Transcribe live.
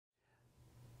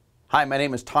Hi, my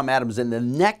name is Tom Adams. In the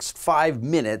next 5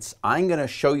 minutes, I'm going to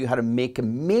show you how to make a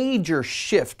major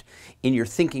shift in your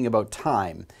thinking about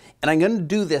time. And I'm going to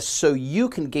do this so you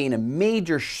can gain a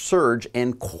major surge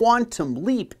and quantum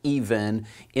leap even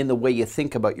in the way you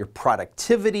think about your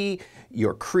productivity,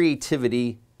 your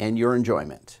creativity, and your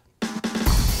enjoyment.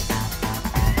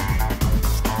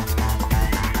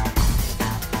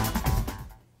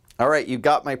 All right, you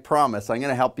got my promise. I'm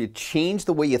going to help you change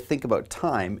the way you think about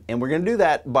time, and we're going to do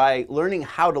that by learning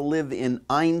how to live in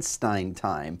Einstein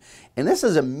time. And this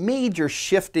is a major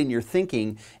shift in your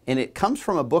thinking, and it comes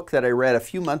from a book that I read a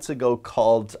few months ago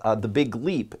called The Big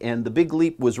Leap, and The Big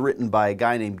Leap was written by a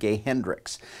guy named Gay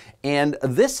Hendricks. And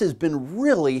this has been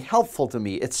really helpful to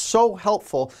me. It's so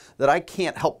helpful that I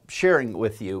can't help sharing it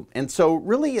with you. And so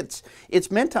really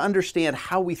it's meant to understand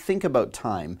how we think about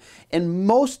time. And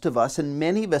most of us, and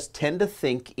many of us, tend to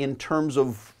think in terms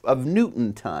of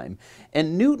Newton time.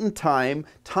 And Newton time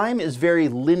is very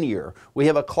linear. We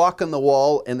have a clock on the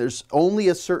wall, and there's only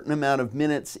a certain amount of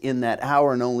minutes in that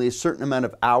hour and only a certain amount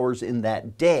of hours in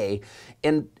that day.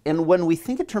 And when we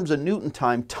think in terms of Newton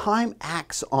time, time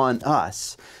acts on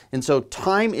us. And so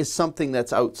time is something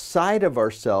that's outside of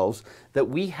ourselves that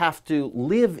we have to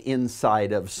live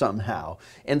inside of somehow.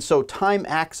 And so time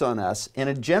acts on us, and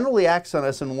it generally acts on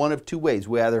us in one of two ways.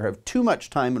 We either have too much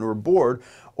time and we're bored,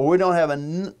 or we don't have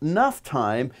enough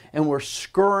time and we're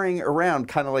scurrying around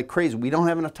kind of like crazy. We don't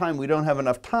have enough time, we don't have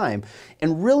enough time.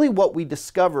 And really what we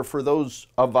discover for those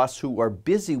of us who are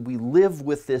busy, we live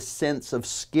with this sense of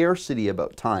scarcity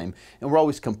about time. And we're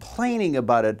always complaining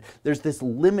about it. There's this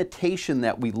limitation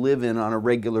that we live in on a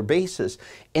regular basis.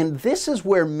 And this is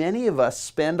where many of us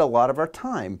spend a lot of our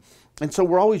time. And so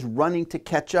we're always running to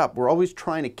catch up. We're always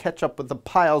trying to catch up with the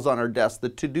piles on our desk, the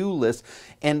to-do list.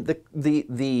 And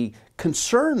the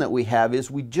concern that we have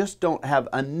is we just don't have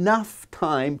enough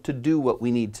time to do what we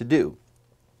need to do.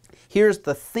 Here's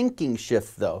the thinking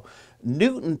shift though.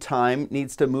 Newton time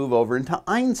needs to move over into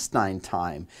Einstein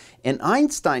time. And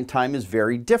Einstein time is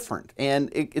very different.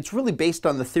 And it's really based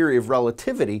on the theory of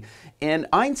relativity. And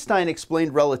Einstein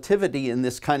explained relativity in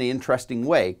this kind of interesting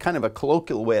way, kind of a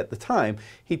colloquial way at the time.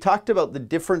 He talked about the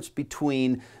difference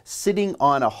between sitting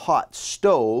on a hot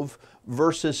stove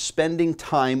versus spending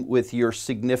time with your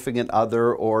significant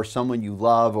other or someone you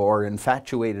love or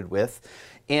infatuated with.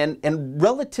 And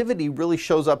relativity really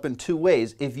shows up in two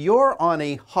ways. If you're on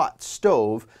a hot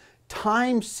stove,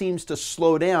 time seems to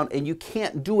slow down and you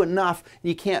can't do enough,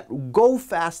 you can't go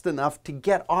fast enough to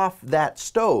get off that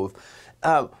stove.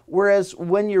 Whereas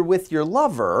when you're with your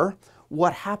lover,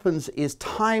 what happens is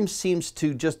time seems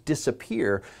to just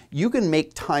disappear. You can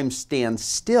make time stand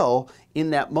still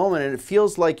in that moment, and it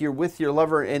feels like you're with your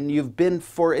lover and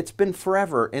it's been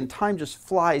forever, and time just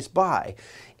flies by.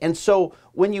 And so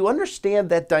when you understand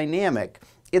that dynamic,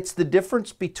 it's the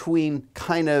difference between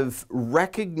kind of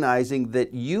recognizing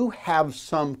that you have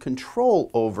some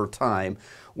control over time,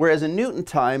 whereas in Newton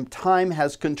time, time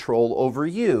has control over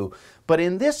you. But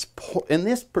in this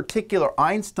particular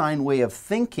Einstein way of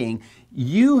thinking,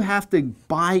 you have to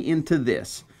buy into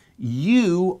this.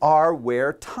 You are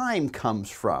where time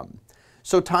comes from.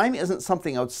 So time isn't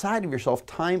something outside of yourself.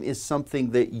 Time is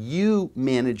something that you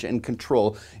manage and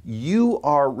control. You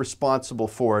are responsible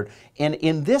for it. And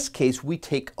in this case, we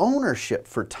take ownership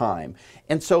for time.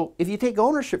 And so if you take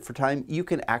ownership for time, you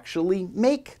can actually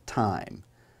make time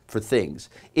for things.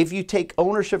 If you take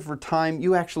ownership for time,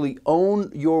 you actually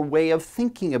own your way of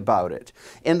thinking about it.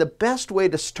 And the best way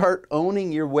to start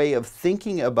owning your way of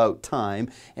thinking about time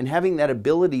and having that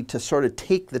ability to sort of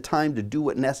take the time to do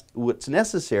what's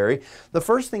necessary, the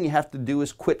first thing you have to do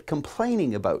is quit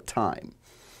complaining about time.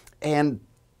 And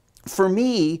for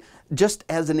me, just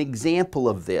as an example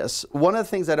of this, one of the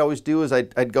things I'd always do is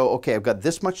I'd go, okay, I've got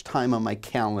this much time on my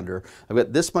calendar. I've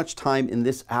got this much time in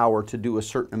this hour to do a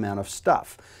certain amount of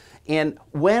stuff. And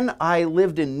when I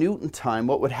lived in Newton time,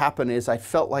 what would happen is I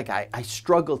felt like I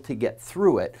struggled to get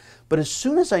through it. But as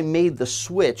soon as I made the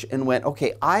switch and went,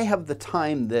 okay, I have the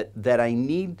time that I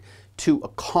need to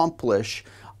accomplish,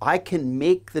 I can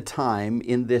make the time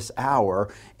in this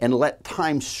hour and let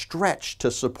time stretch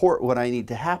to support what I need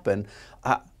to happen.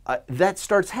 That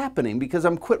starts happening because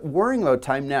I'm quit worrying about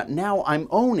time now. Now I'm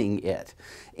owning it.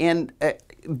 And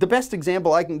the best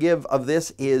example I can give of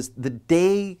this is the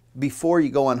day before you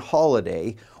go on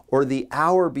holiday or the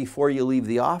hour before you leave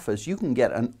the office, you can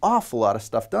get an awful lot of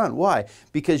stuff done. Why?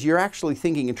 Because you're actually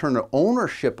thinking in terms of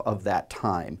ownership of that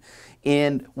time.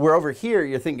 And where over here,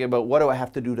 you're thinking about what do I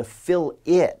have to do to fill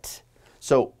it?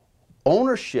 So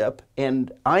ownership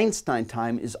and Einstein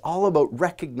time is all about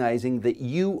recognizing that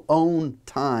you own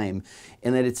time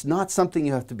and that it's not something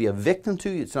you have to be a victim to,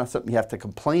 it's not something you have to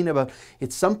complain about,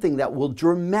 it's something that will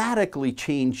dramatically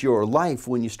change your life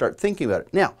when you start thinking about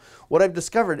it. Now, what I've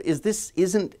discovered is this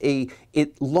isn't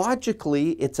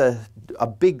logically, it's a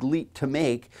big leap to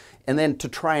make, and then to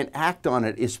try and act on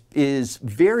it is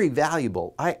very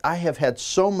valuable. I have had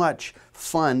so much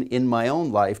fun in my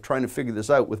own life trying to figure this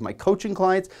out with my coaching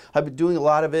clients. I've been doing a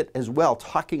lot of it as well,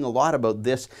 talking a lot about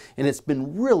this, and it's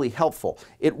been really helpful.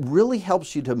 It really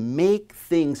helps you to make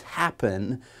things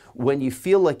happen when you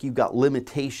feel like you've got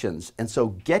limitations. And so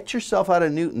get yourself out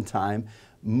of Newton time,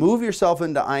 move yourself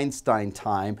into Einstein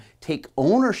time, take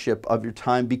ownership of your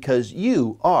time because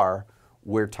you are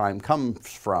where time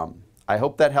comes from. I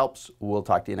hope that helps. We'll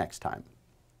talk to you next time.